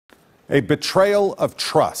A betrayal of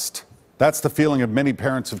trust. That's the feeling of many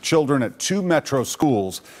parents of children at two metro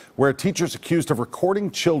schools where teachers accused of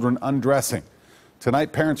recording children undressing.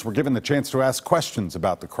 Tonight, parents were given the chance to ask questions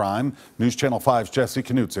about the crime. News Channel 5's Jesse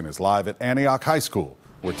Knutson is live at Antioch High School,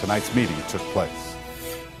 where tonight's meeting took place.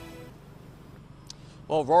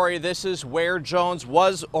 Well, Rory, this is where Jones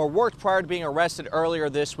was or worked prior to being arrested earlier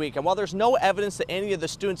this week. And while there's no evidence that any of the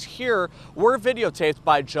students here were videotaped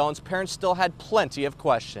by Jones, parents still had plenty of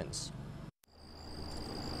questions.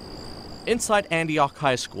 Inside Antioch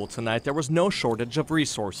High School tonight, there was no shortage of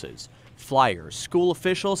resources, flyers, school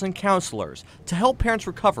officials, and counselors to help parents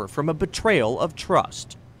recover from a betrayal of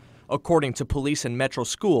trust. According to police and metro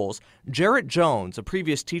schools, Jarrett Jones, a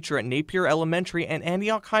previous teacher at Napier Elementary and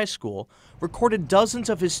Antioch High School, recorded dozens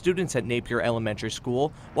of his students at Napier Elementary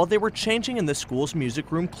School while they were changing in the school's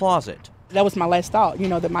music room closet. That was my last thought,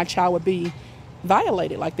 that my child would be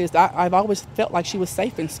violated like this. I've always felt like she was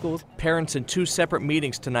safe in schools. Parents in two separate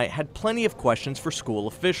meetings tonight had plenty of questions for school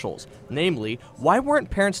officials. Namely, why weren't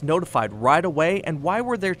parents notified right away and why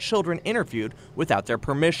were their children interviewed without their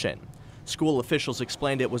permission? School officials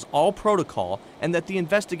explained it was all protocol and that the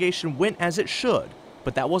investigation went as it should,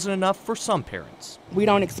 but that wasn't enough for some parents. We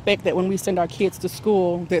don't expect that when we send our kids to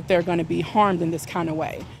school that they're going to be harmed in this kind of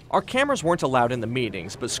way. Our cameras weren't allowed in the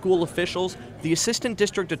meetings, but school officials, the assistant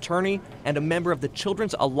district attorney, and a member of the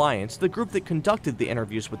Children's Alliance, the group that conducted the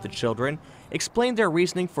interviews with the children, explained their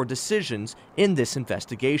reasoning for decisions in this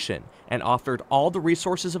investigation and offered all the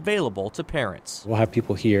resources available to parents. We'll have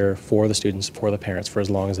people here for the students, for the parents, for as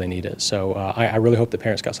long as they need it. So I really hope the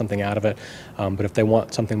parents got something out of it, but if they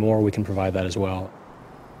want something more, we can provide that as well.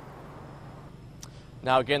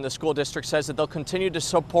 Now again, the school district says that they'll continue to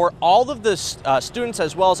support all of the students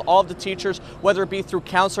as well as all of the teachers, whether it be through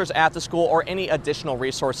counselors at the school or any additional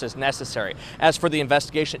resources necessary. As for the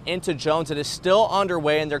investigation into Jones, it is still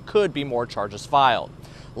underway and there could be more charges filed.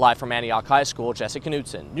 Live from Antioch High School, Jesse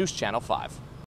Knutson, News Channel 5.